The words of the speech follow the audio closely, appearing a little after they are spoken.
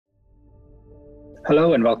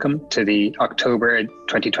Hello and welcome to the October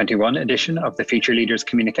 2021 edition of the Future Leaders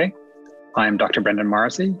Communiqué. I'm Dr Brendan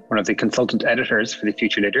Morrissey, one of the consultant editors for the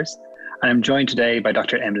Future Leaders, and I'm joined today by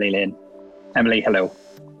Dr Emily Lin. Emily, hello.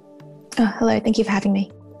 Oh, hello, thank you for having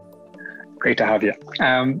me. Great to have you.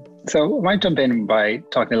 So I might jump in by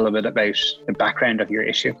talking a little bit about the background of your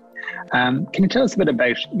issue. Can you tell us a bit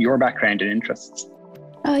about your background and interests?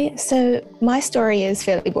 Oh yeah, so my story is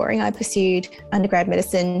fairly boring. I pursued undergrad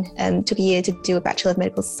medicine, took a year to do a Bachelor of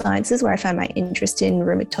Medical Sciences where I found my interest in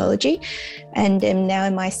rheumatology, and am now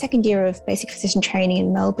in my second year of basic physician training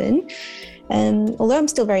in Melbourne. Although I'm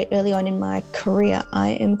still very early on in my career, I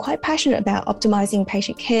am quite passionate about optimising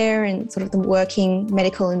patient care and sort of the working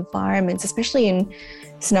medical environments, especially in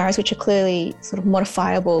scenarios which are clearly sort of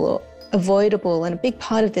modifiable or avoidable, and a big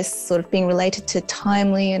part of this sort of being related to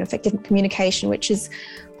timely and effective communication, which is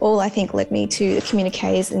all I think led me to the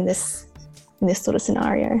communiques in this sort of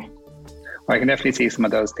scenario. Well, I can definitely see some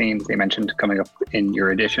of those themes you mentioned coming up in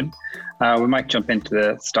your edition. We might jump into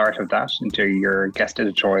the start of that, into your guest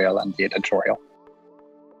editorial and the editorial.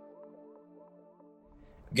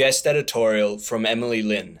 Guest editorial from Emily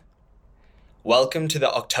Lin. Welcome to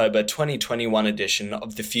the October 2021 edition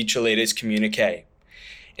of the Future Leaders Communiqué.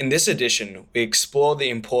 In this edition, we explore the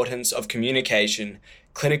importance of communication,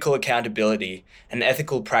 clinical accountability, and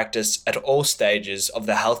ethical practice at all stages of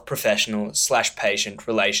the health professional/patient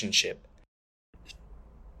relationship.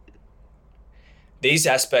 These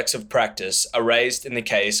aspects of practice are raised in the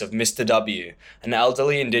case of Mr. W, an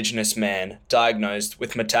elderly Indigenous man diagnosed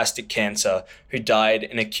with metastatic cancer who died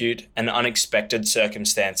in acute and unexpected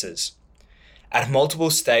circumstances. At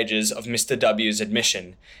multiple stages of Mr. W's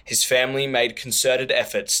admission, his family made concerted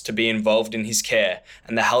efforts to be involved in his care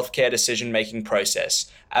and the healthcare decision-making process,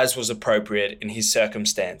 as was appropriate in his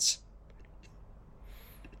circumstance.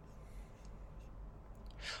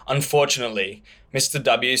 Unfortunately, Mr.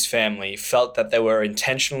 W's family felt that they were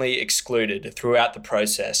intentionally excluded throughout the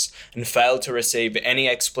process and failed to receive any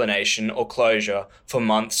explanation or closure for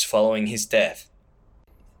months following his death.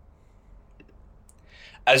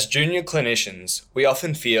 As junior clinicians, we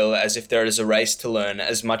often feel as if there is a race to learn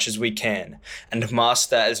as much as we can and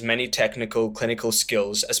master as many technical clinical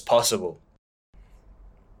skills as possible.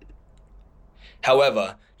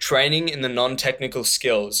 However, training in the non-technical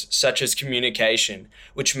skills, such as communication,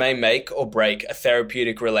 which may make or break a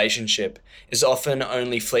therapeutic relationship, is often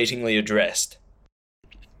only fleetingly addressed.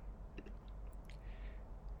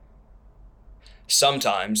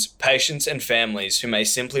 Sometimes, patients and families who may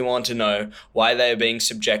simply want to know why they are being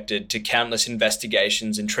subjected to countless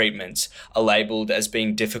investigations and treatments are labelled as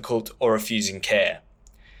being difficult or refusing care.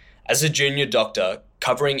 As a junior doctor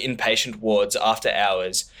covering inpatient wards after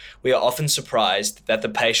hours, we are often surprised that the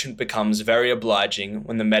patient becomes very obliging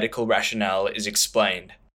when the medical rationale is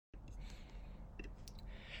explained.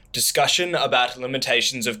 Discussion about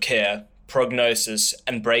limitations of care, prognosis,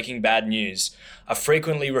 and breaking bad news are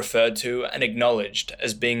frequently referred to and acknowledged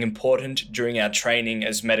as being important during our training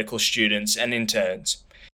as medical students and interns.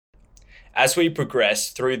 As we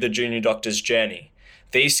progress through the junior doctor's journey,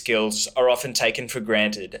 these skills are often taken for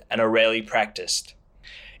granted and are rarely practiced.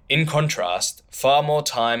 In contrast, far more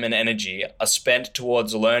time and energy are spent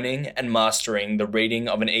towards learning and mastering the reading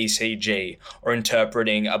of an ECG or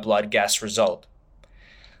interpreting a blood gas result.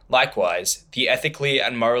 Likewise, the ethically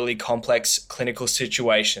and morally complex clinical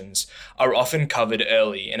situations are often covered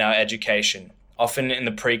early in our education, often in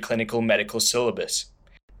the preclinical medical syllabus.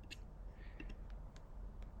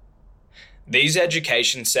 These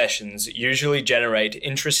education sessions usually generate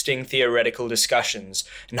interesting theoretical discussions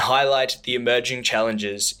and highlight the emerging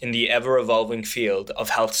challenges in the ever-evolving field of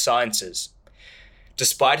health sciences.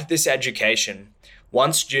 Despite this education,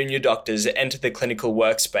 once junior doctors enter the clinical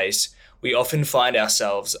workspace, we often find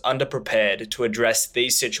ourselves underprepared to address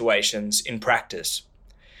these situations in practice.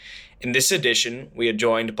 In this edition, we are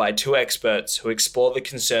joined by two experts who explore the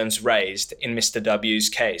concerns raised in Mr. W's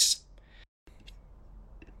case.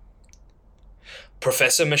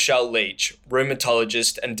 Professor Michelle Leech,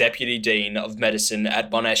 rheumatologist and Deputy Dean of Medicine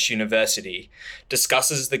at Monash University,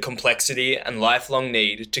 discusses the complexity and lifelong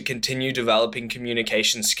need to continue developing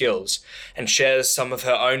communication skills and shares some of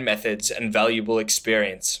her own methods and valuable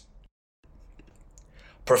experience.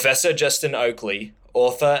 Professor Justin Oakley,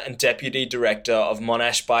 author and Deputy Director of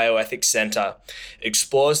Monash Bioethics Centre,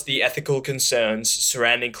 explores the ethical concerns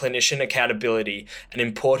surrounding clinician accountability and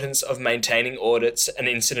importance of maintaining audits and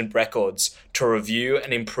incident records to review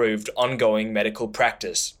and improve ongoing medical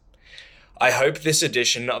practice. I hope this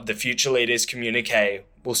edition of the Future Leaders Communiqué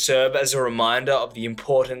will serve as a reminder of the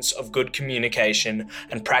importance of good communication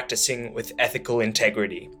and practicing with ethical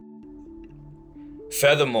integrity.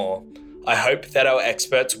 Furthermore, I hope that our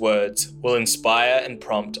experts' words will inspire and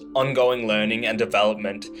prompt ongoing learning and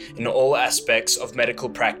development in all aspects of medical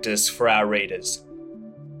practice for our readers.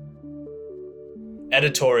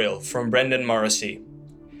 Editorial from Brendan Morrissey.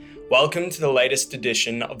 Welcome to the latest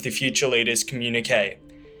edition of the Future Leaders Communiqué.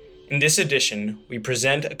 In this edition, we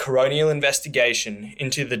present a coronial investigation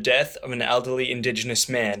into the death of an elderly Indigenous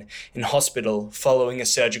man in hospital following a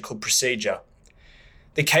surgical procedure.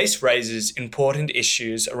 The case raises important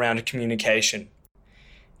issues around communication.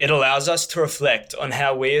 It allows us to reflect on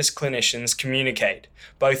how we as clinicians communicate,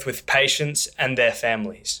 both with patients and their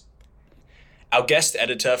families. Our guest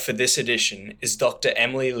editor for this edition is Dr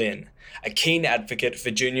Emily Lin, a keen advocate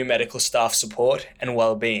for junior medical staff support and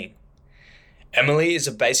well-being. Emily is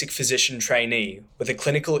a basic physician trainee with a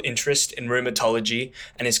clinical interest in rheumatology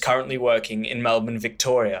and is currently working in Melbourne,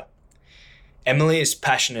 Victoria. Emily is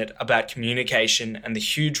passionate about communication and the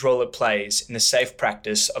huge role it plays in the safe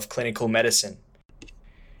practice of clinical medicine.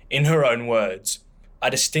 In her own words,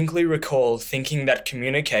 I distinctly recall thinking that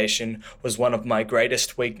communication was one of my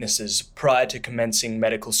greatest weaknesses prior to commencing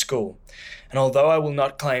medical school, and although I will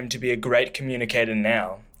not claim to be a great communicator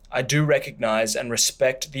now, I do recognize and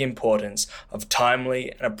respect the importance of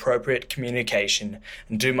timely and appropriate communication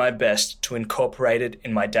and do my best to incorporate it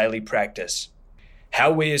in my daily practice. How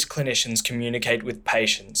we as clinicians communicate with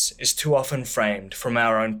patients is too often framed from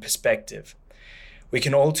our own perspective. We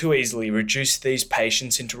can all too easily reduce these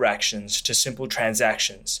patients' interactions to simple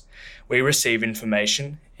transactions. We receive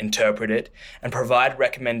information, interpret it, and provide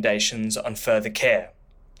recommendations on further care.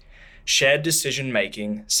 Shared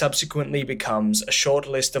decision-making subsequently becomes a short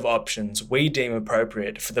list of options we deem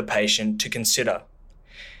appropriate for the patient to consider.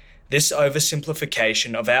 This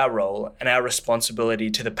oversimplification of our role and our responsibility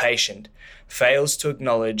to the patient fails to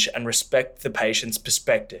acknowledge and respect the patient's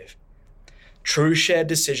perspective. True shared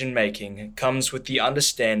decision-making comes with the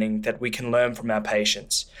understanding that we can learn from our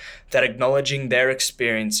patients, that acknowledging their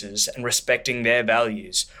experiences and respecting their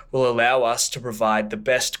values will allow us to provide the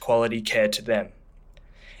best quality care to them.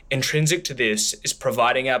 Intrinsic to this is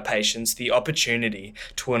providing our patients the opportunity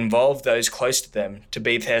to involve those close to them to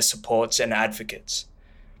be their supports and advocates.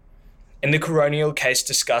 In the coronial case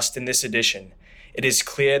discussed in this edition, it is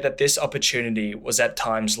clear that this opportunity was at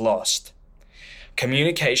times lost.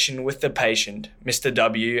 Communication with the patient, Mr.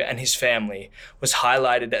 W, and his family was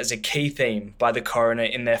highlighted as a key theme by the coroner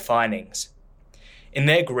in their findings. In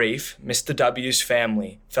their grief, Mr. W's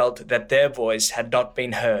family felt that their voice had not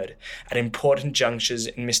been heard at important junctures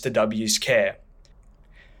in Mr. W's care.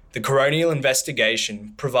 The coronial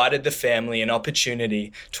investigation provided the family an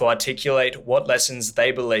opportunity to articulate what lessons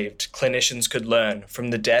they believed clinicians could learn from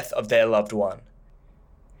the death of their loved one.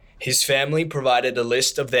 His family provided a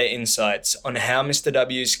list of their insights on how Mr.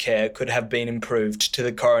 W's care could have been improved to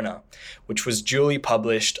the coroner, which was duly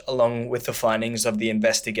published along with the findings of the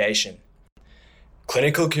investigation.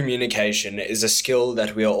 Clinical communication is a skill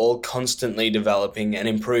that we are all constantly developing and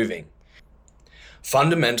improving.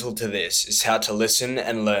 Fundamental to this is how to listen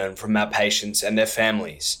and learn from our patients and their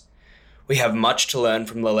families. We have much to learn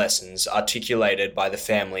from the lessons articulated by the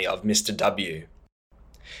family of Mr. W.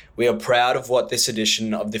 We are proud of what this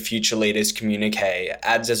edition of the Future Leaders Communiqué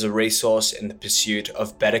adds as a resource in the pursuit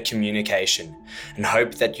of better communication and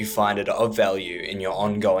hope that you find it of value in your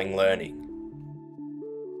ongoing learning.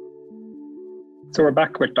 So we're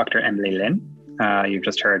back with Dr. Emily Lin. You've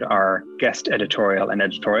just heard our guest editorial and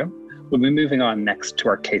editorial. We'll be moving on next to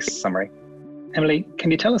our case summary. Emily,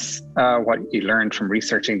 can you tell us what you learned from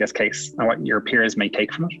researching this case and what your peers may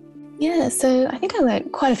take from it? Yeah, so I think I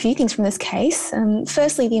learned quite a few things from this case.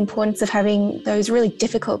 Firstly, the importance of having those really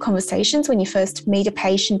difficult conversations when you first meet a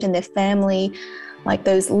patient and their family, like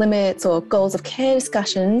those limits or goals of care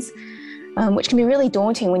discussions, which can be really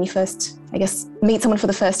daunting when you first, meet someone for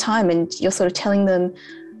the first time and you're sort of telling them,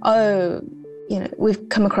 we've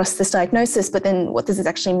come across this diagnosis, but then what does this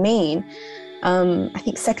actually mean? I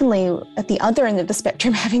think secondly, at the other end of the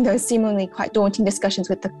spectrum, having those seemingly quite daunting discussions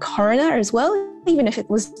with the coroner as well, even if it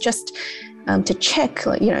was just to check,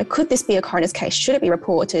 could this be a coroner's case? Should it be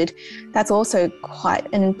reported? That's also quite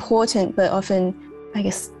an important, but often,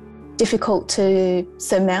 difficult to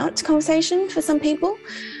surmount conversation for some people.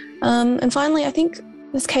 And finally, I think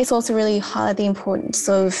this case also really highlighted the importance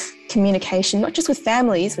of communication, not just with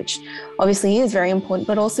families, which obviously is very important,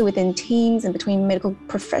 but also within teams and between medical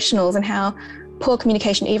professionals, and how poor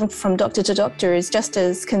communication, even from doctor to doctor, is just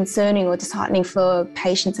as concerning or disheartening for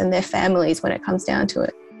patients and their families when it comes down to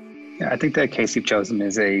it. Yeah, I think the case you've chosen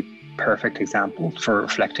is a perfect example for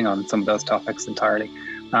reflecting on some of those topics entirely.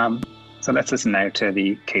 So let's listen now to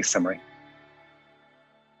the case summary.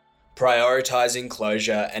 Prioritising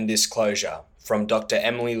Closure and Disclosure from Dr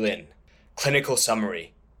Emily Lin. Clinical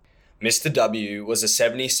summary. Mr. W was a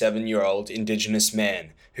 77-year-old Indigenous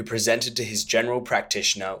man who presented to his general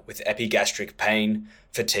practitioner with epigastric pain,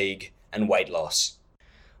 fatigue, and weight loss.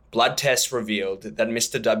 Blood tests revealed that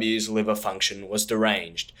Mr. W's liver function was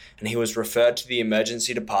deranged, and he was referred to the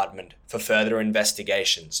emergency department for further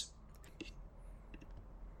investigations.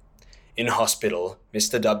 In hospital,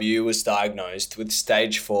 Mr. W was diagnosed with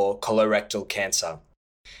stage 4 colorectal cancer.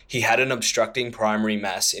 He had an obstructing primary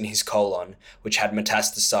mass in his colon, which had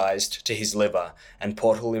metastasized to his liver, and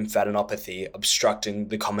portal lymphadenopathy obstructing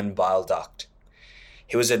the common bile duct.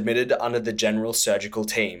 He was admitted under the general surgical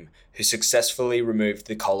team, who successfully removed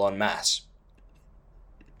the colon mass.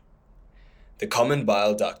 The common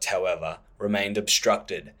bile duct, however, remained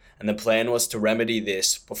obstructed, and the plan was to remedy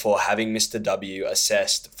this before having Mr. W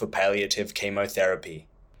assessed for palliative chemotherapy.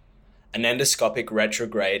 An endoscopic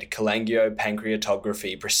retrograde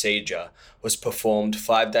cholangiopancreatography procedure was performed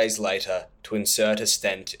 5 days later to insert a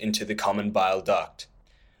stent into the common bile duct.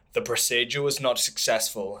 The procedure was not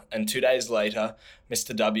successful, and 2 days later,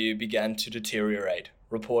 Mr. W began to deteriorate,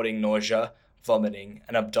 reporting nausea, vomiting,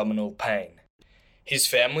 and abdominal pain. His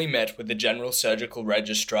family met with the general surgical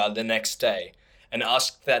registrar the next day and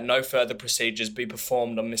asked that no further procedures be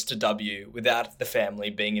performed on Mr. W without the family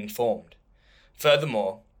being informed.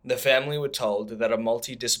 Furthermore, the family were told that a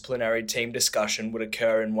multidisciplinary team discussion would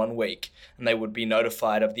occur in 1 week and they would be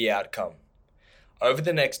notified of the outcome. Over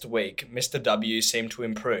the next week, Mr. W seemed to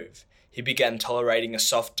improve. He began tolerating a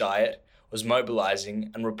soft diet, was mobilizing,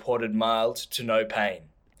 and reported mild to no pain.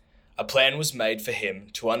 A plan was made for him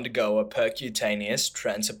to undergo a percutaneous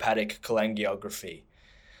transhepatic cholangiography.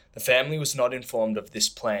 The family was not informed of this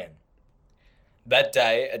plan. That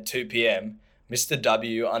day at 2 p.m., Mr.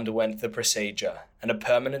 W underwent the procedure, and a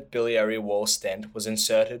permanent biliary wall stent was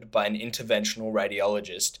inserted by an interventional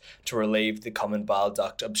radiologist to relieve the common bile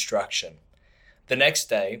duct obstruction. The next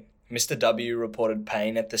day, Mr. W reported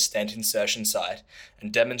pain at the stent insertion site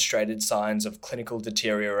and demonstrated signs of clinical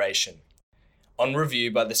deterioration. On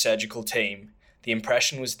review by the surgical team, the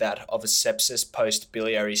impression was that of a sepsis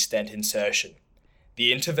post-biliary stent insertion.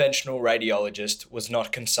 The interventional radiologist was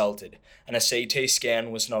not consulted, and a CT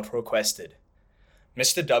scan was not requested.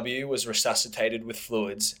 Mr. W was resuscitated with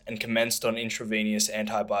fluids and commenced on intravenous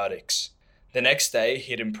antibiotics. The next day,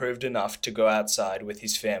 he had improved enough to go outside with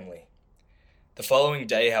his family. The following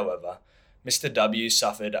day, however, Mr. W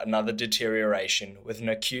suffered another deterioration with an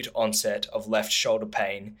acute onset of left shoulder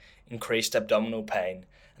pain, increased abdominal pain,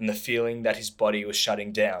 and the feeling that his body was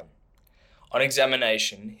shutting down. On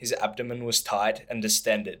examination, his abdomen was tight and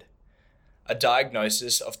distended. A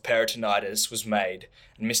diagnosis of peritonitis was made,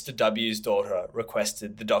 and Mr. W's daughter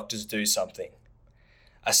requested the doctors do something.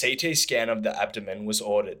 A CT scan of the abdomen was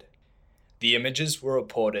ordered. The images were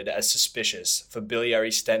reported as suspicious for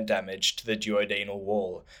biliary stent damage to the duodenal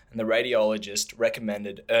wall, and the radiologist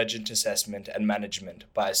recommended urgent assessment and management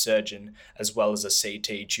by a surgeon as well as a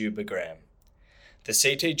CT tubogram. The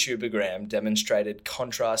CT tubogram demonstrated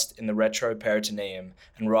contrast in the retroperitoneum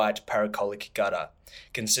and right paracolic gutter,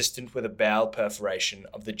 consistent with a bowel perforation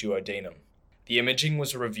of the duodenum. The imaging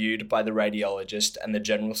was reviewed by the radiologist and the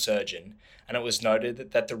general surgeon, and it was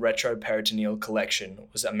noted that the retroperitoneal collection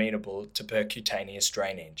was amenable to percutaneous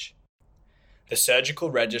drainage. The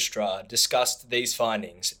surgical registrar discussed these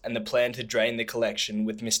findings and the plan to drain the collection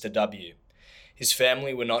with Mr. W. His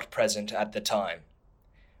family were not present at the time.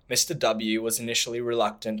 Mr. W was initially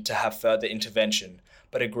reluctant to have further intervention,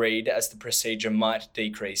 but agreed as the procedure might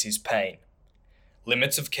decrease his pain.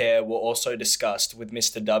 Limits of care were also discussed with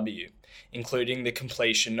Mr. W, including the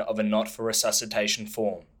completion of a not for resuscitation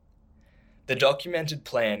form. The documented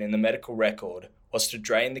plan in the medical record was to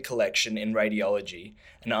drain the collection in radiology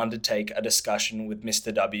and undertake a discussion with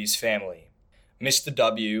Mr. W's family. Mr.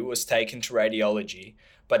 W was taken to radiology,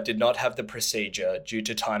 but did not have the procedure due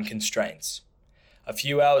to time constraints. A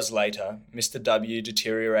few hours later, Mr. W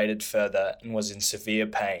deteriorated further and was in severe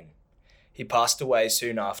pain. He passed away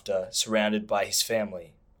soon after, surrounded by his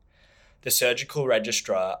family. The surgical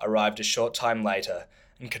registrar arrived a short time later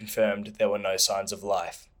and confirmed there were no signs of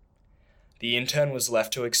life. The intern was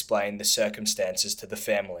left to explain the circumstances to the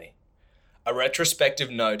family. A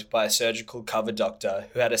retrospective note by a surgical cover doctor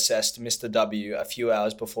who had assessed Mr. W a few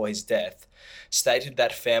hours before his death stated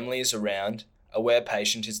that family is around, aware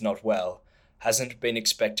patient is not well, hasn't been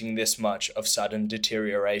expecting this much of sudden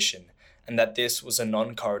deterioration, and that this was a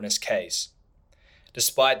non-coroners case.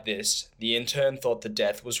 Despite this, the intern thought the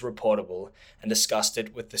death was reportable and discussed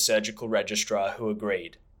it with the surgical registrar, who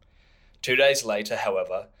agreed. 2 days later,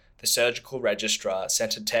 however, the surgical registrar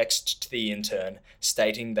sent a text to the intern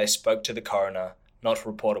stating they spoke to the coroner, not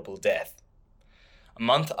reportable death. A A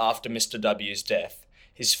month after Mr. W's death,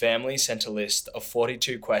 his family sent a list of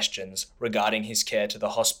 42 questions regarding his care to the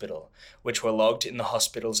hospital, which were logged in the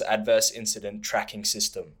hospital's adverse incident tracking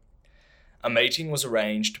system. A meeting was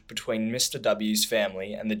arranged between Mr. W's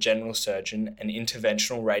family and the general surgeon and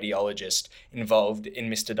interventional radiologist involved in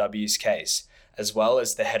Mr. W's case, as well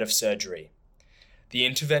as the head of surgery. The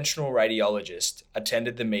interventional radiologist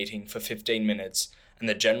attended the meeting for 15 minutes, and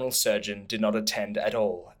the general surgeon did not attend at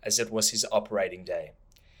all, as it was his operating day.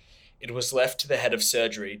 It was left to the head of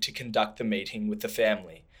surgery to conduct the meeting with the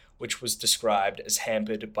family, which was described as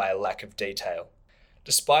hampered by a lack of detail.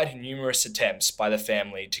 Despite numerous attempts by the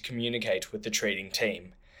family to communicate with the treating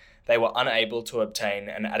team, they were unable to obtain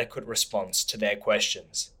an adequate response to their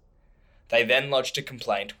questions. They then lodged a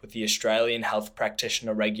complaint with the Australian Health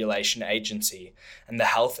Practitioner Regulation Agency and the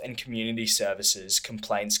Health and Community Services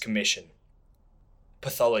Complaints Commission.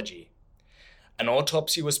 Pathology. An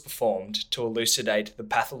autopsy was performed to elucidate the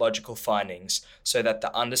pathological findings so that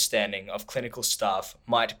the understanding of clinical staff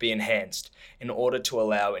might be enhanced in order to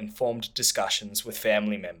allow informed discussions with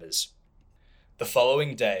family members. The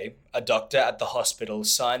following day, a doctor at the hospital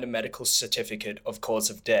signed a medical certificate of cause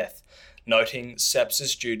of death, noting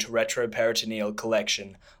sepsis due to retroperitoneal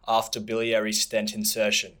collection after biliary stent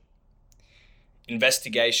insertion.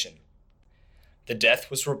 Investigation. The death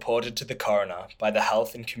was reported to the coroner by the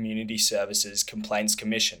Health and Community Services Complaints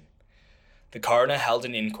Commission. The coroner held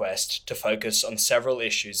an inquest to focus on several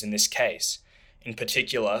issues in this case, in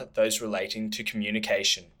particular those relating to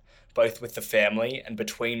communication, both with the family and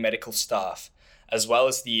between medical staff, as well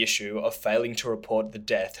as the issue of failing to report the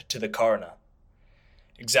death to the coroner.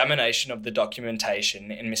 Examination of the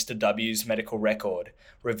documentation in Mr. W's medical record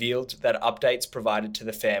revealed that updates provided to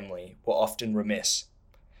the family were often remiss.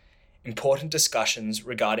 Important discussions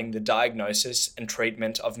regarding the diagnosis and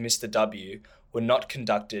treatment of Mr. W were not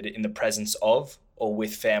conducted in the presence of or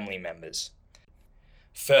with family members.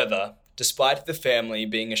 Further, despite the family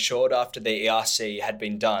being assured after the ERC had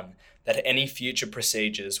been done that any future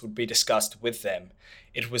procedures would be discussed with them,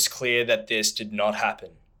 it was clear that this did not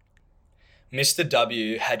happen. Mr.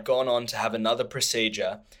 W had gone on to have another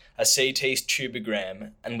procedure, a CT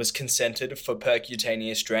tubogram, and was consented for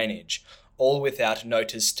percutaneous drainage, all without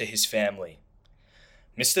notice to his family.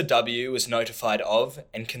 Mr. W was notified of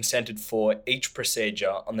and consented for each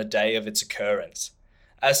procedure on the day of its occurrence.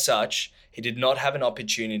 As such, he did not have an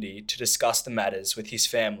opportunity to discuss the matters with his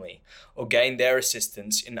family or gain their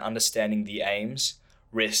assistance in understanding the aims,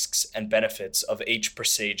 risks, and benefits of each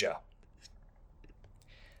procedure.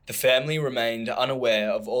 The family remained unaware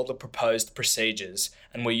of all the proposed procedures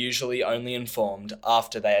and were usually only informed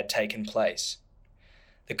after they had taken place.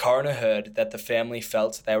 The coroner heard that the family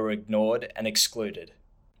felt they were ignored and excluded.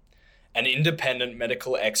 An independent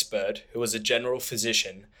medical expert, who was a general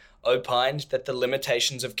physician, opined that the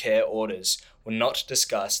limitations of care orders were not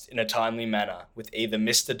discussed in a timely manner with either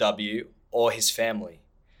Mr. W or his family.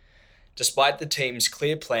 Despite the team's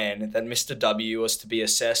clear plan that Mr. W was to be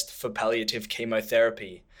assessed for palliative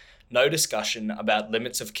chemotherapy, no discussion about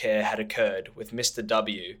limits of care had occurred with Mr.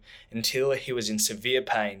 W until he was in severe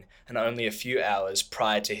pain and only a few hours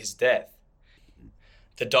prior to his death.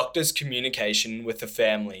 The doctor's communication with the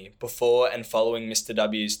family before and following Mr.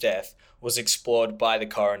 W's death was explored by the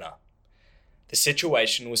coroner. The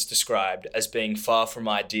situation was described as being far from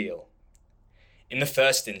ideal. In the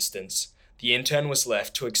first instance, the intern was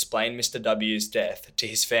left to explain Mr. W's death to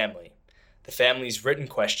his family. The family's written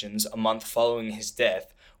questions a month following his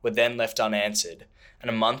death were then left unanswered, and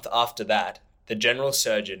a month after that, the general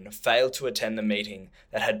surgeon failed to attend the meeting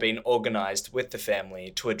that had been organised with the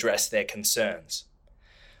family to address their concerns.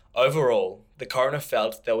 Overall, the coroner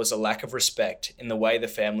felt there was a lack of respect in the way the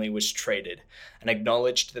family was treated and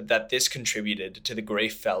acknowledged that this contributed to the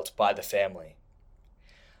grief felt by the family.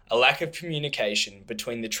 A lack of communication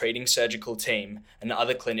between the treating surgical team and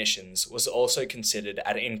other clinicians was also considered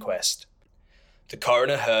at inquest. The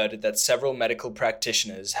coroner heard that several medical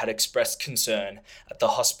practitioners had expressed concern at the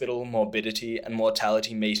hospital morbidity and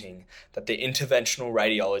mortality meeting that the interventional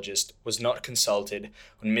radiologist was not consulted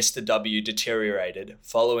when Mr. W deteriorated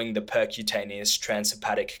following the percutaneous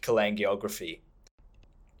transhepatic cholangiography.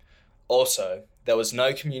 Also, there was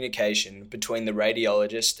no communication between the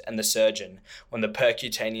radiologist and the surgeon when the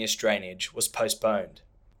percutaneous drainage was postponed.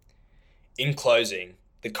 In closing,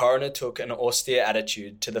 the coroner took an austere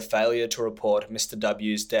attitude to the failure to report Mr.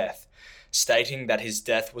 W's death, stating that his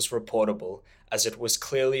death was reportable as it was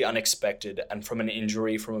clearly unexpected and from an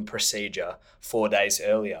injury from a procedure 4 days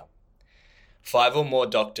earlier. 5 or more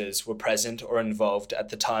doctors were present or involved at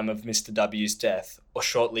the time of Mr. W's death or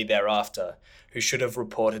shortly thereafter who should have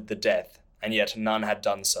reported the death, and yet none had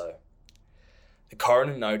done so. The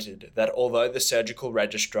coroner noted that although the surgical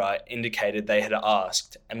registrar indicated they had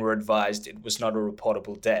asked and were advised it was not a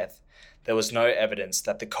reportable death, there was no evidence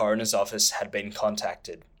that the coroner's office had been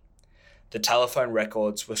contacted. The telephone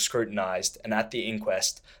records were scrutinised, and at the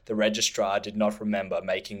inquest, the registrar did not remember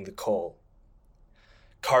making the call.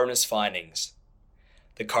 Coroner's findings.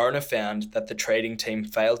 The coroner found that the treating team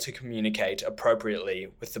failed to communicate appropriately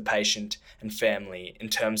with the patient and family in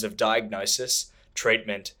terms of diagnosis,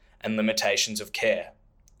 treatment, and limitations of care.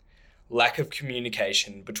 Lack of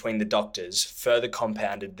communication between the doctors further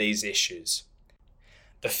compounded these issues.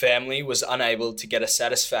 The family was unable to get a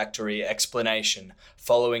satisfactory explanation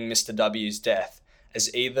following Mr. W's death,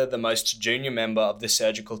 as either the most junior member of the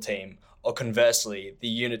surgical team or conversely, the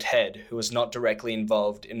unit head who was not directly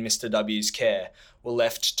involved in Mr. W's care were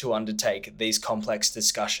left to undertake these complex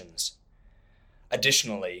discussions.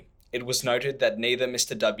 Additionally, it was noted that neither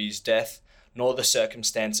Mr. W's death nor the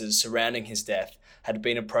circumstances surrounding his death had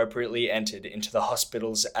been appropriately entered into the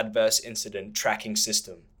hospital's adverse incident tracking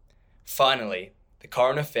system. Finally, the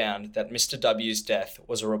coroner found that Mr. W's death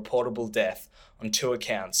was a reportable death on 2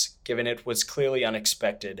 accounts, given it was clearly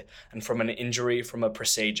unexpected and from an injury from a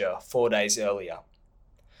procedure 4 days earlier.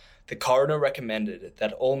 The coroner recommended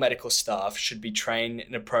that all medical staff should be trained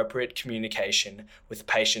in appropriate communication with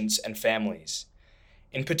patients and families.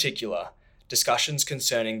 In particular, discussions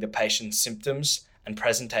concerning the patient's symptoms and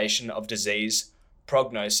presentation of disease,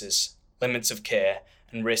 prognosis, limits of care,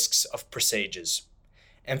 and risks of procedures.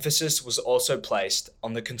 Emphasis was also placed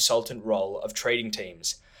on the consultant role of treating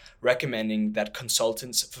teams, recommending that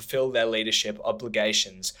consultants fulfill their leadership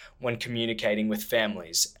obligations when communicating with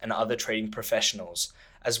families and other treating professionals,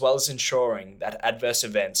 as well as ensuring that adverse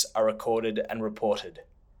events are recorded and reported.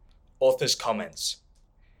 Author's comments.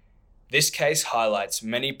 This case highlights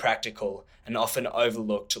many practical and often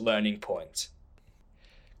overlooked learning points.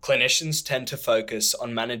 Clinicians tend to focus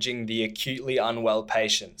on managing the acutely unwell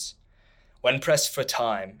patients. When pressed for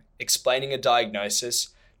time, explaining a diagnosis,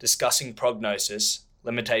 discussing prognosis,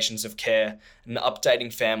 limitations of care, and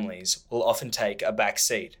updating families will often take a back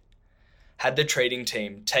seat. Had the treating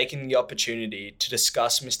team taken the opportunity to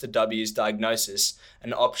discuss Mr. W's diagnosis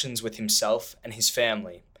and options with himself and his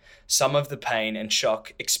family, some of the pain and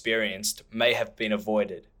shock experienced may have been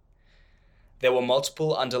avoided. There were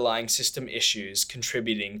multiple underlying system issues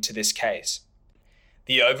contributing to this case.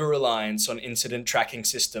 The over-reliance on incident tracking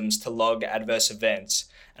systems to log adverse events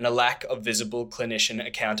and a lack of visible clinician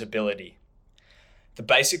accountability. The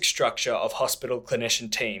basic structure of hospital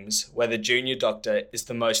clinician teams, where the junior doctor is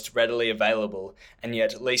the most readily available and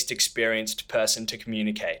yet least experienced person to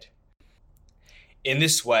communicate. In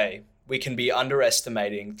this way, we can be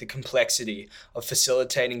underestimating the complexity of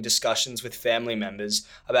facilitating discussions with family members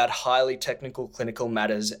about highly technical clinical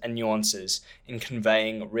matters and nuances in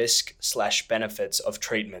conveying risk/benefits of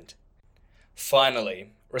treatment.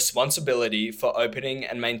 Finally, responsibility for opening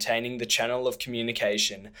and maintaining the channel of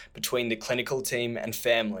communication between the clinical team and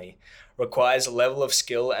family requires a level of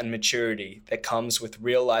skill and maturity that comes with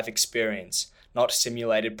real-life experience, not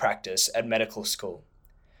simulated practice at medical school.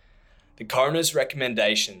 The coroner's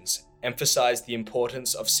recommendations emphasize the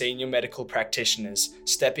importance of senior medical practitioners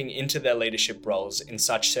stepping into their leadership roles in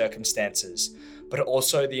such circumstances, but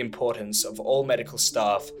also the importance of all medical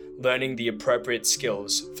staff learning the appropriate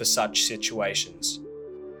skills for such situations.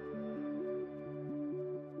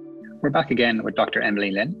 We're back again with Dr. Emily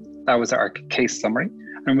Lin. That was our case summary,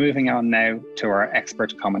 and we're moving on now to our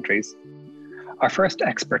expert commentaries. Our first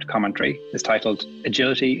expert commentary is titled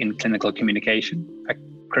Agility in Clinical Communication, a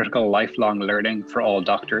Critical Lifelong Learning for All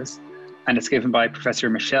Doctors, and it's given by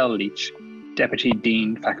Professor Michelle Leech, Deputy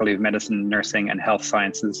Dean, Faculty of Medicine, Nursing and Health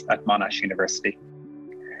Sciences at Monash University.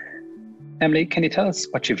 Emily, can you tell us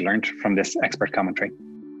what you've learned from this expert commentary?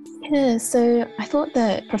 Yeah, so I thought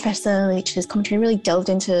that Professor Leech's commentary really delved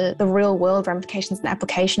into the real-world ramifications and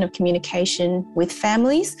application of communication with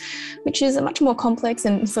families, which is a much more complex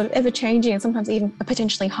and sort of ever-changing and sometimes even a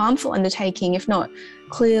potentially harmful undertaking if not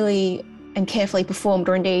clearly and carefully performed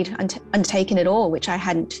or indeed undertaken at all, which I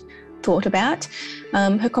hadn't thought about.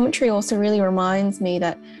 Her commentary also really reminds me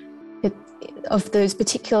that of those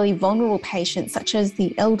particularly vulnerable patients, such as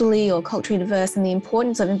the elderly or culturally diverse, and the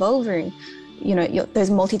importance of involving those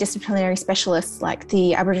multidisciplinary specialists like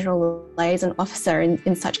the Aboriginal liaison officer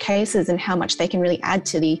in such cases, and how much they can really add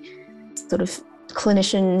to the sort of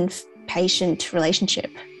clinician-patient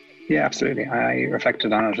relationship. Yeah, absolutely. I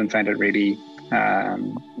reflected on it and found it really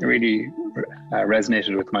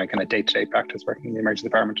resonated with my kind of day-to-day practice working in the emergency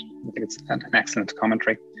department. I think it's an excellent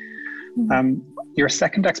commentary. Mm-hmm. Your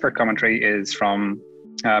second expert commentary is from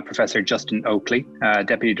Professor Justin Oakley,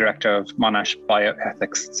 Deputy Director of Monash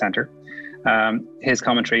Bioethics Centre. His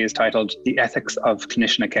commentary is titled The Ethics of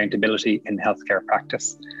Clinician Accountability in Healthcare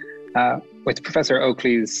Practice. With Professor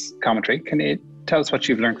Oakley's commentary, can you tell us what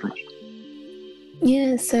you've learned from it?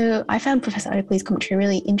 Yeah, so I found Professor Oakley's commentary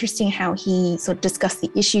really interesting, how he sort of discussed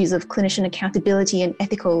the issues of clinician accountability and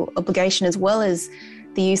ethical obligation, as well as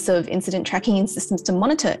the use of incident tracking systems to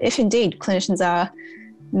monitor if indeed clinicians are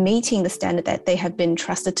meeting the standard that they have been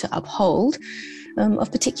trusted to uphold.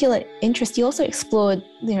 Of particular interest, he also explored,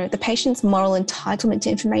 the patient's moral entitlement to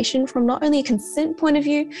information from not only a consent point of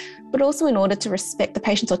view, but also in order to respect the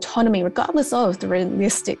patient's autonomy, regardless of the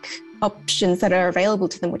realistic options that are available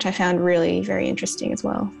to them, which I found really very interesting as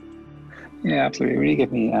well. Yeah, absolutely. It really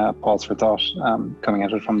gave me pause for thought, coming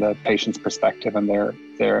at it from the patient's perspective and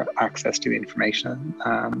their access to the information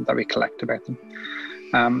that we collect about them.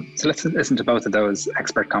 So let's listen to both of those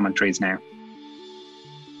expert commentaries now.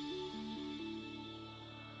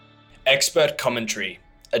 Expert commentary,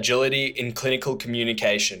 Agility in Clinical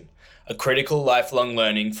Communication, a critical lifelong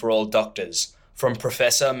learning for all doctors, from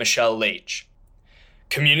Professor Michelle Leech.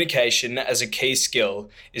 Communication as a key skill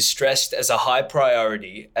is stressed as a high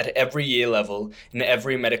priority at every year level in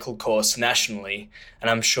every medical course nationally, and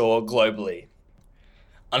I'm sure globally.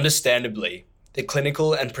 Understandably, the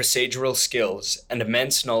clinical and procedural skills and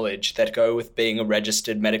immense knowledge that go with being a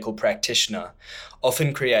registered medical practitioner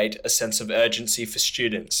often create a sense of urgency for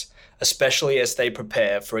students, especially as they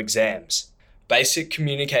prepare for exams. Basic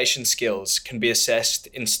communication skills can be assessed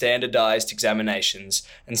in standardized examinations,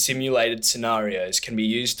 and simulated scenarios can be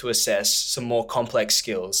used to assess some more complex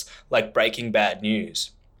skills like breaking bad news.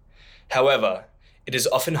 However, it is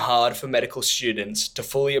often hard for medical students to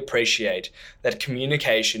fully appreciate that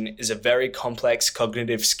communication is a very complex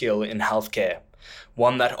cognitive skill in healthcare,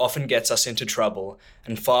 one that often gets us into trouble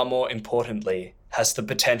and, far more importantly, has the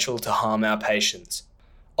potential to harm our patients.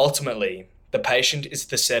 Ultimately, the patient is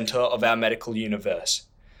the center of our medical universe.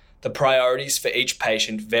 The priorities for each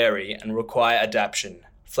patient vary and require adaptation,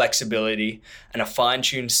 flexibility, and a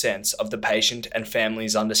fine-tuned sense of the patient and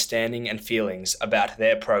family's understanding and feelings about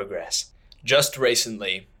their progress. Just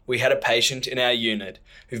recently, we had a patient in our unit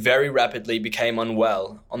who very rapidly became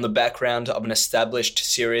unwell on the background of an established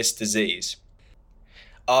serious disease.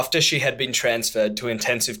 After she had been transferred to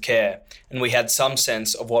intensive care and we had some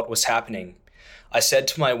sense of what was happening, I said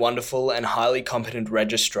to my wonderful and highly competent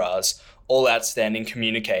registrars, all outstanding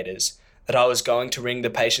communicators, that I was going to ring the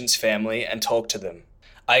patient's family and talk to them.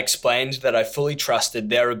 I explained that I fully trusted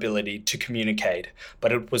their ability to communicate,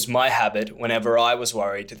 but it was my habit, whenever I was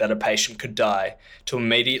worried that a patient could die, to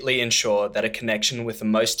immediately ensure that a connection with the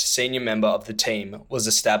most senior member of the team was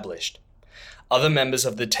established. Other members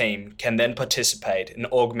of the team can then participate and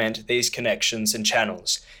augment these connections and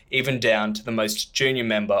channels, even down to the most junior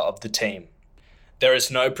member of the team. There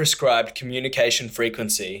is no prescribed communication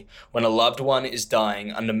frequency when a loved one is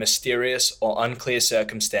dying under mysterious or unclear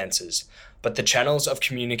circumstances, but the channels of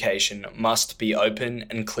communication must be open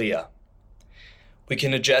and clear. We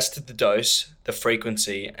can adjust the dose, the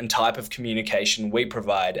frequency, and type of communication we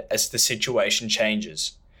provide as the situation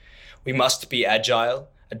changes. We must be agile,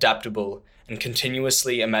 adaptable, and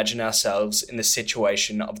continuously imagine ourselves in the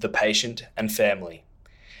situation of the patient and family.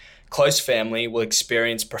 Close family will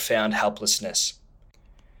experience profound helplessness.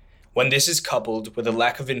 When this is coupled with a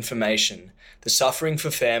lack of information, the suffering for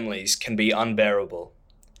families can be unbearable.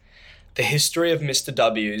 The history of Mr.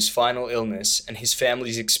 W's final illness and his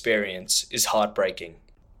family's experience is heartbreaking.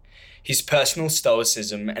 His personal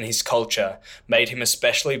stoicism and his culture made him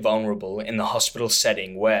especially vulnerable in the hospital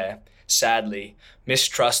setting where, sadly,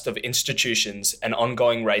 mistrust of institutions and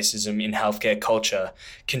ongoing racism in healthcare culture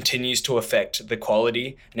continues to affect the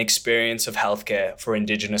quality and experience of healthcare for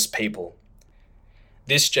Indigenous people.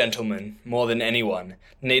 This gentleman, more than anyone,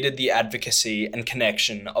 needed the advocacy and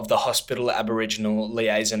connection of the hospital Aboriginal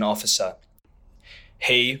liaison officer.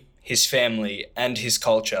 He, his family, and his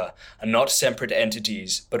culture are not separate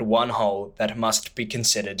entities, but one whole that must be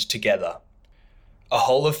considered together. A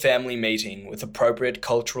whole of family meeting with appropriate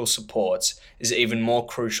cultural supports is even more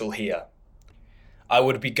crucial here. I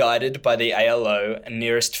would be guided by the ALO and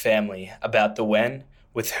nearest family about the when,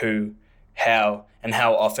 with who, how, and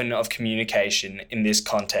how often of communication in this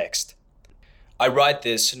context. I write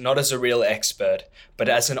this not as a real expert, but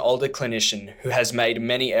as an older clinician who has made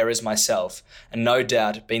many errors myself and no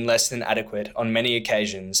doubt been less than adequate on many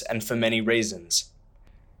occasions and for many reasons.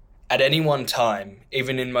 At any one time,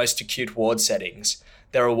 even in most acute ward settings,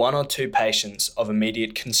 there are one or two patients of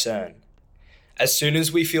immediate concern. As soon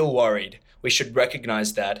as we feel worried, we should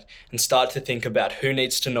recognize that and start to think about who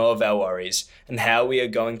needs to know of our worries and how we are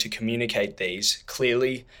going to communicate these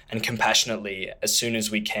clearly and compassionately as soon as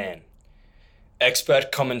we can.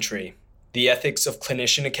 Expert commentary, The Ethics of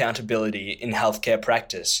Clinician Accountability in Healthcare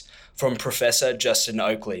Practice, from Professor Justin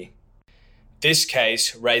Oakley. This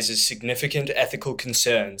case raises significant ethical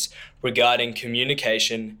concerns regarding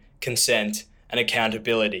communication, consent, and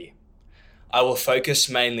accountability. I will focus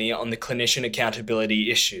mainly on the clinician accountability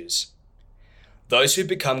issues. Those who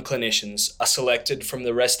become clinicians are selected from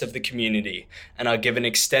the rest of the community and are given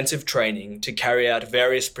extensive training to carry out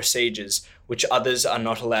various procedures which others are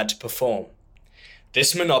not allowed to perform.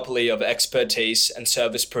 This monopoly of expertise and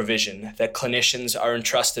service provision that clinicians are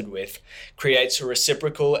entrusted with creates a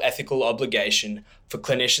reciprocal ethical obligation for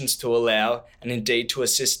clinicians to allow and indeed to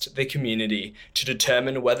assist the community to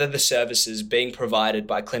determine whether the services being provided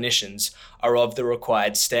by clinicians are of the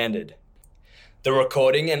required standard. The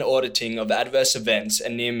recording and auditing of adverse events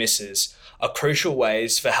and near misses are crucial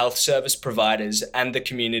ways for health service providers and the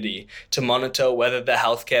community to monitor whether the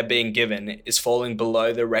healthcare being given is falling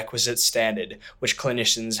below the requisite standard which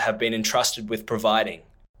clinicians have been entrusted with providing.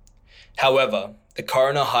 However, the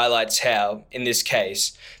coroner highlights how, in this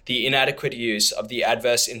case, the inadequate use of the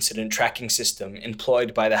adverse incident tracking system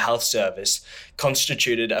employed by the health service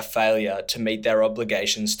constituted a failure to meet their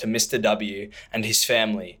obligations to Mr. W and his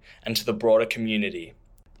family and to the broader community.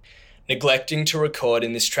 Neglecting to record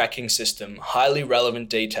in this tracking system highly relevant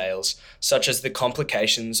details, such as the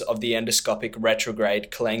complications of the endoscopic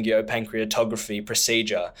retrograde cholangiopancreatography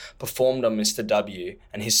procedure performed on Mr. W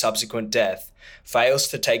and his subsequent death, fails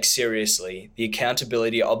to take seriously the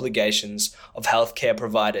accountability obligations of healthcare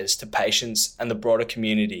providers to patients and the broader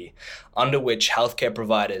community, under which healthcare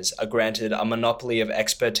providers are granted a monopoly of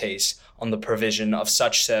expertise on the provision of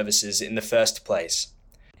such services in the first place.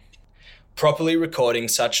 Properly recording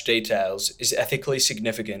such details is ethically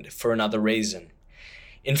significant for another reason.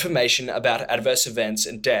 Information about adverse events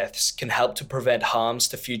and deaths can help to prevent harms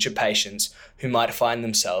to future patients who might find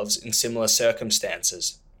themselves in similar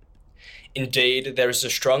circumstances. Indeed, there is a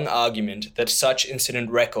strong argument that such incident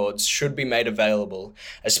records should be made available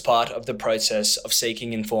as part of the process of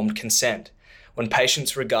seeking informed consent, when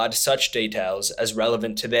patients regard such details as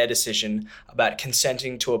relevant to their decision about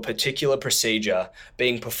consenting to a particular procedure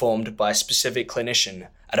being performed by a specific clinician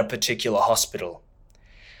at a particular hospital.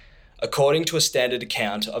 According to a standard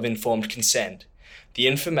account of informed consent, the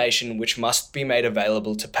information which must be made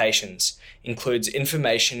available to patients includes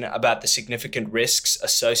information about the significant risks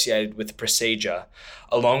associated with the procedure,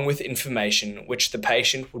 along with information which the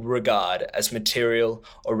patient would regard as material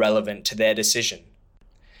or relevant to their decision.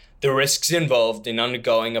 The risks involved in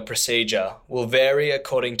undergoing a procedure will vary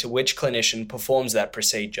according to which clinician performs that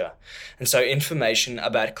procedure, and so information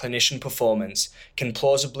about clinician performance can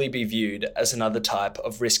plausibly be viewed as another type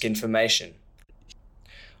of risk information.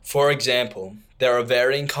 For example, there are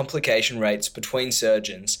varying complication rates between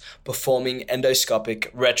surgeons performing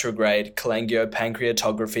endoscopic retrograde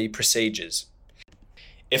cholangiopancreatography procedures.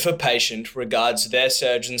 If a patient regards their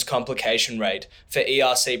surgeon's complication rate for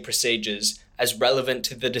ERC procedures as relevant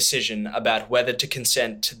to the decision about whether to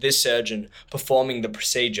consent to this surgeon performing the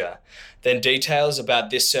procedure, then details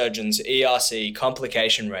about this surgeon's ERC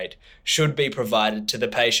complication rate should be provided to the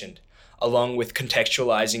patient, along with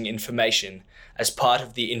contextualizing information as part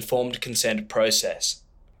of the informed consent process.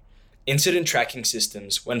 Incident tracking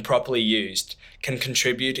systems, when properly used, can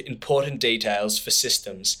contribute important details for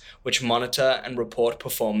systems which monitor and report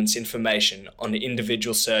performance information on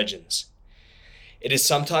individual surgeons. It is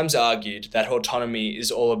sometimes argued that autonomy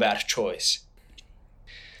is all about choice.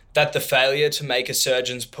 That the failure to make a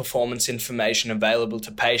surgeon's performance information available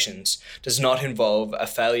to patients does not involve a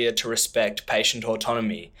failure to respect patient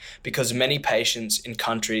autonomy, because many patients in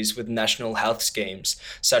countries with national health schemes,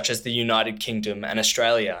 such as the United Kingdom and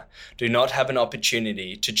Australia, do not have an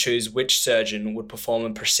opportunity to choose which surgeon would perform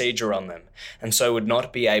a procedure on them, and so would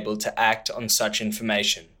not be able to act on such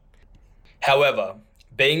information. However,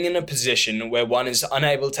 being in a position where one is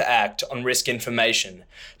unable to act on risk information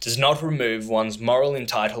does not remove one's moral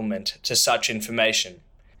entitlement to such information.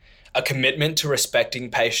 A commitment to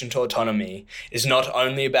respecting patient autonomy is not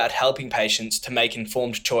only about helping patients to make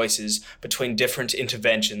informed choices between different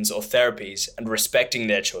interventions or therapies and respecting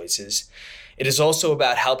their choices. It is also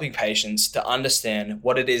about helping patients to understand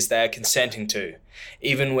what it is they are consenting to,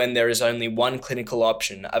 even when there is only one clinical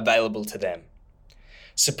option available to them.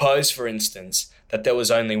 Suppose, for instance, that there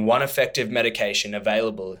was only one effective medication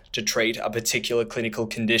available to treat a particular clinical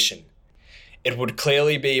condition. It would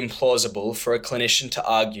clearly be implausible for a clinician to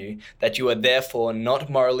argue that you are therefore not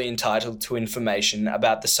morally entitled to information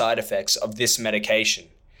about the side effects of this medication.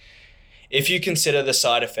 If you consider the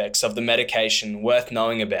side effects of the medication worth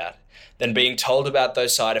knowing about, then being told about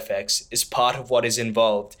those side effects is part of what is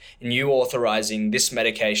involved in you authorizing this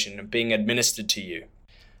medication being administered to you.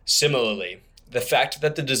 Similarly, the fact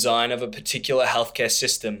that the design of a particular healthcare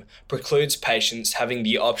system precludes patients having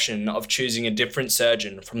the option of choosing a different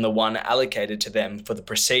surgeon from the one allocated to them for the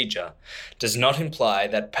procedure does not imply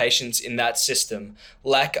that patients in that system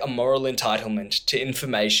lack a moral entitlement to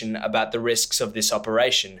information about the risks of this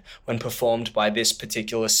operation when performed by this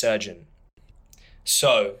particular surgeon.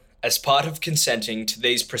 So, as part of consenting to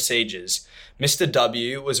these procedures, Mr.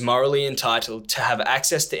 W was morally entitled to have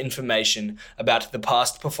access to information about the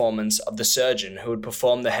past performance of the surgeon who would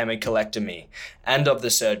perform the hemicolectomy and of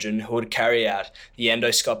the surgeon who would carry out the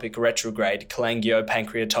endoscopic retrograde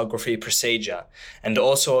cholangiopancreatography procedure, and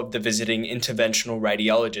also of the visiting interventional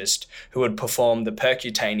radiologist who would perform the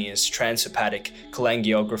percutaneous transhepatic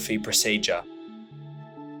cholangiography procedure.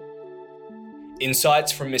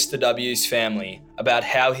 Insights from Mr. W's family about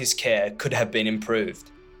how his care could have been improved.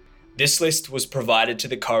 This list was provided to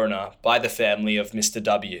the coroner by the family of Mr.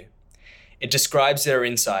 W. It describes their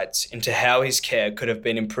insights into how his care could have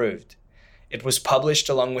been improved. It was published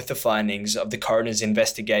along with the findings of the coroner's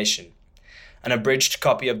investigation. An abridged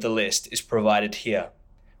copy of the list is provided here.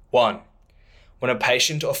 1. When a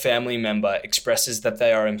patient or family member expresses that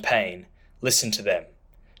they are in pain, listen to them.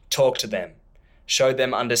 Talk to them. Show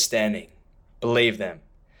them understanding. Believe them.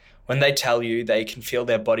 When they tell you they can feel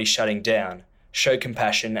their body shutting down, show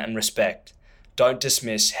compassion and respect. Don't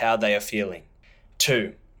dismiss how they are feeling.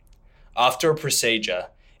 2. After a procedure,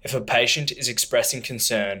 if a patient is expressing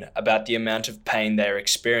concern about the amount of pain they are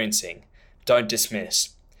experiencing, don't dismiss,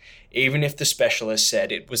 even if the specialist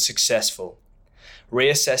said it was successful.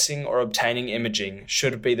 Reassessing or obtaining imaging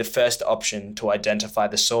should be the first option to identify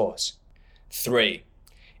the source. 3.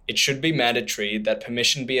 It should be mandatory that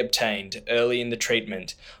permission be obtained early in the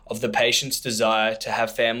treatment of the patient's desire to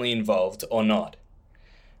have family involved or not.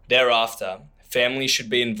 Thereafter, family should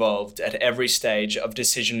be involved at every stage of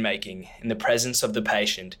decision-making in the presence of the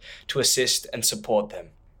patient to assist and support them.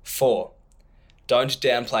 4. Don't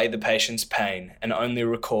downplay the patient's pain and only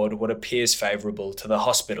record what appears favourable to the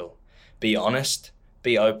hospital. Be honest,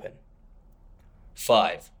 be open.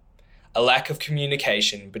 5. A lack of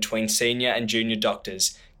communication between senior and junior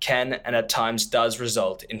doctors can and at times does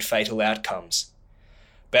result in fatal outcomes.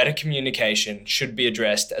 Better communication should be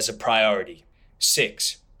addressed as a priority.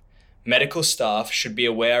 6. Medical staff should be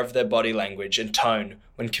aware of their body language and tone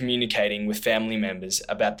when communicating with family members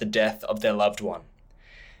about the death of their loved one.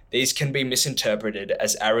 These can be misinterpreted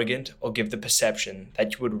as arrogant or give the perception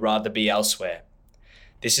that you would rather be elsewhere.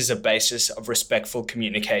 This is a basis of respectful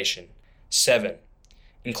communication. 7.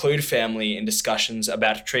 Include family in discussions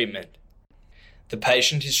about treatment. The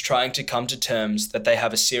patient is trying to come to terms that they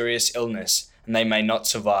have a serious illness and they may not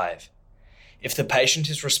survive. If the patient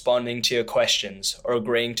is responding to your questions or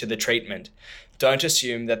agreeing to the treatment, don't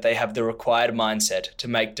assume that they have the required mindset to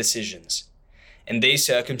make decisions. In these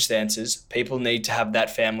circumstances, people need to have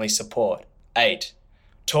that family support. 8.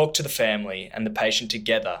 Talk to the family and the patient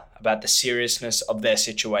together about the seriousness of their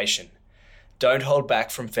situation. Don't hold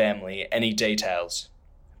back from family any details.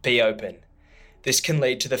 Be open. This can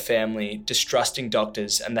lead to the family distrusting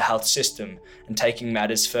doctors and the health system and taking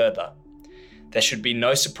matters further. There should be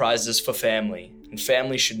no surprises for family, and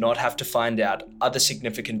family should not have to find out other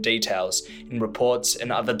significant details in reports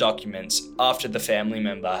and other documents after the family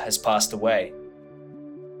member has passed away.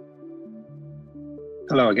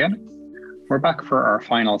 Hello again. We're back for our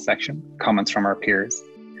final section, comments from our peers.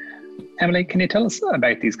 Emily, can you tell us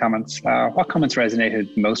about these comments? What comments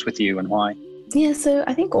resonated most with you and why? Yeah, so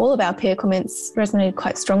I think all of our peer comments resonated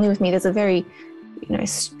quite strongly with me. There's a very,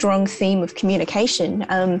 strong theme of communication.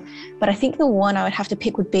 But I think the one I would have to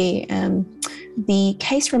pick would be the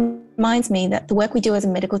case reminds me that the work we do as a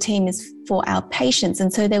medical team is for our patients,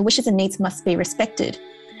 and so their wishes and needs must be respected.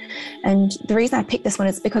 And the reason I picked this one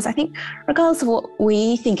is because I think regardless of what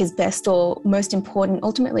we think is best or most important,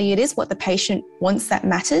 ultimately it is what the patient wants that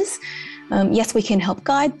matters. Yes, we can help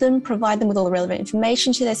guide them, provide them with all the relevant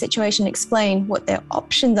information to their situation, explain what their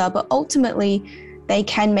options are, but ultimately they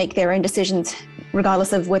can make their own decisions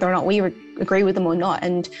regardless of whether or not we agree with them or not.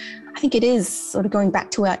 And I think it is sort of going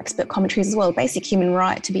back to our expert commentaries as well, basic human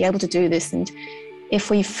right to be able to do this. And if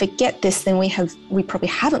we forget this, then we probably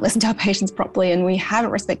haven't listened to our patients properly and we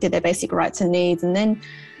haven't respected their basic rights and needs. And then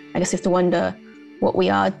I guess we have to wonder what we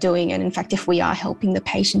are doing and in fact if we are helping the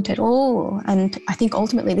patient at all. And I think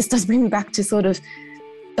ultimately this does bring me back to sort of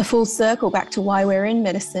a full circle back to why we're in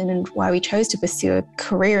medicine and why we chose to pursue a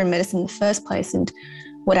career in medicine in the first place and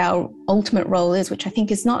what our ultimate role is, which I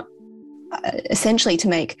think is not essentially to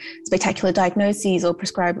make spectacular diagnoses or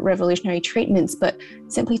prescribe revolutionary treatments, but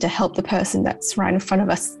simply to help the person that's right in front of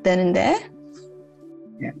us then and there.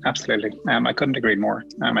 Yeah, absolutely. I couldn't agree more.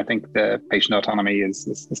 I think the patient autonomy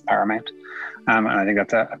is paramount. And I think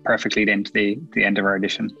that's a perfect lead into the end of our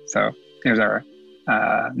edition. So here's our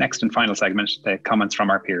next and final segment, the comments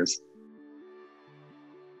from our peers.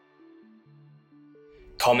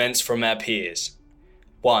 Comments from our peers.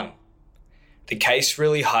 1. The case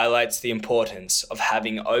really highlights the importance of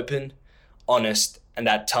having open, honest, and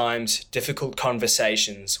at times difficult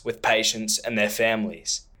conversations with patients and their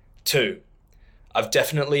families. 2. I've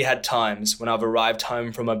definitely had times when I've arrived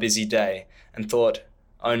home from a busy day and thought,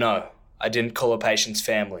 oh no, I didn't call a patient's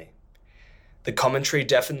family. The commentary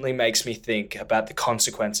definitely makes me think about the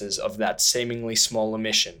consequences of that seemingly small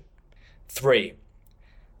omission. 3.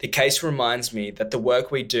 The case reminds me that the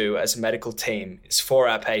work we do as a medical team is for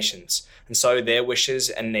our patients, and so their wishes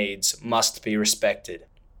and needs must be respected.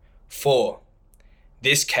 4.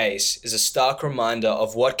 This case is a stark reminder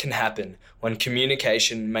of what can happen when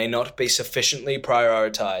communication may not be sufficiently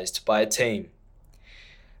prioritized by a team.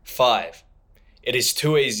 5. It is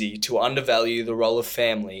too easy to undervalue the role of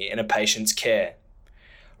family in a patient's care.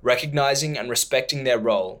 Recognizing and respecting their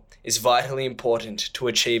role is vitally important to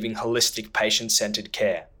achieving holistic patient-centered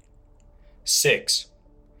care. 6.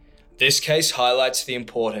 This case highlights the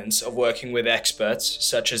importance of working with experts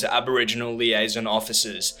such as Aboriginal liaison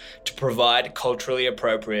officers to provide culturally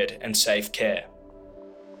appropriate and safe care.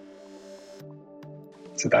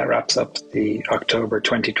 So that wraps up the October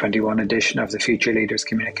 2021 edition of the Future Leaders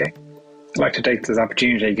Communiqué. I'd like to take this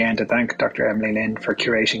opportunity again to thank Dr. Emily Lin for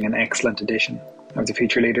curating an excellent edition of the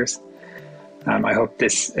Future Leaders. I hope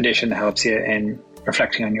this edition helps you in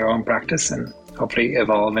reflecting on your own practice and hopefully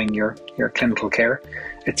evolving your clinical care.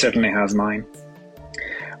 It certainly has mine.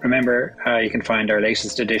 Remember, you can find our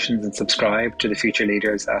latest editions and subscribe to the Future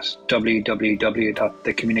Leaders at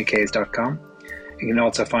www.thecommuniques.com. You can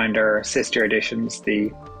also find our sister editions,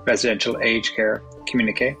 the Residential Aged Care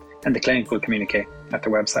Communiqué and the Clinical Communiqué at the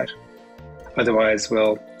website. Otherwise,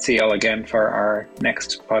 we'll see you all again for our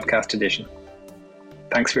next podcast edition.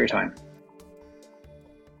 Thanks for your time.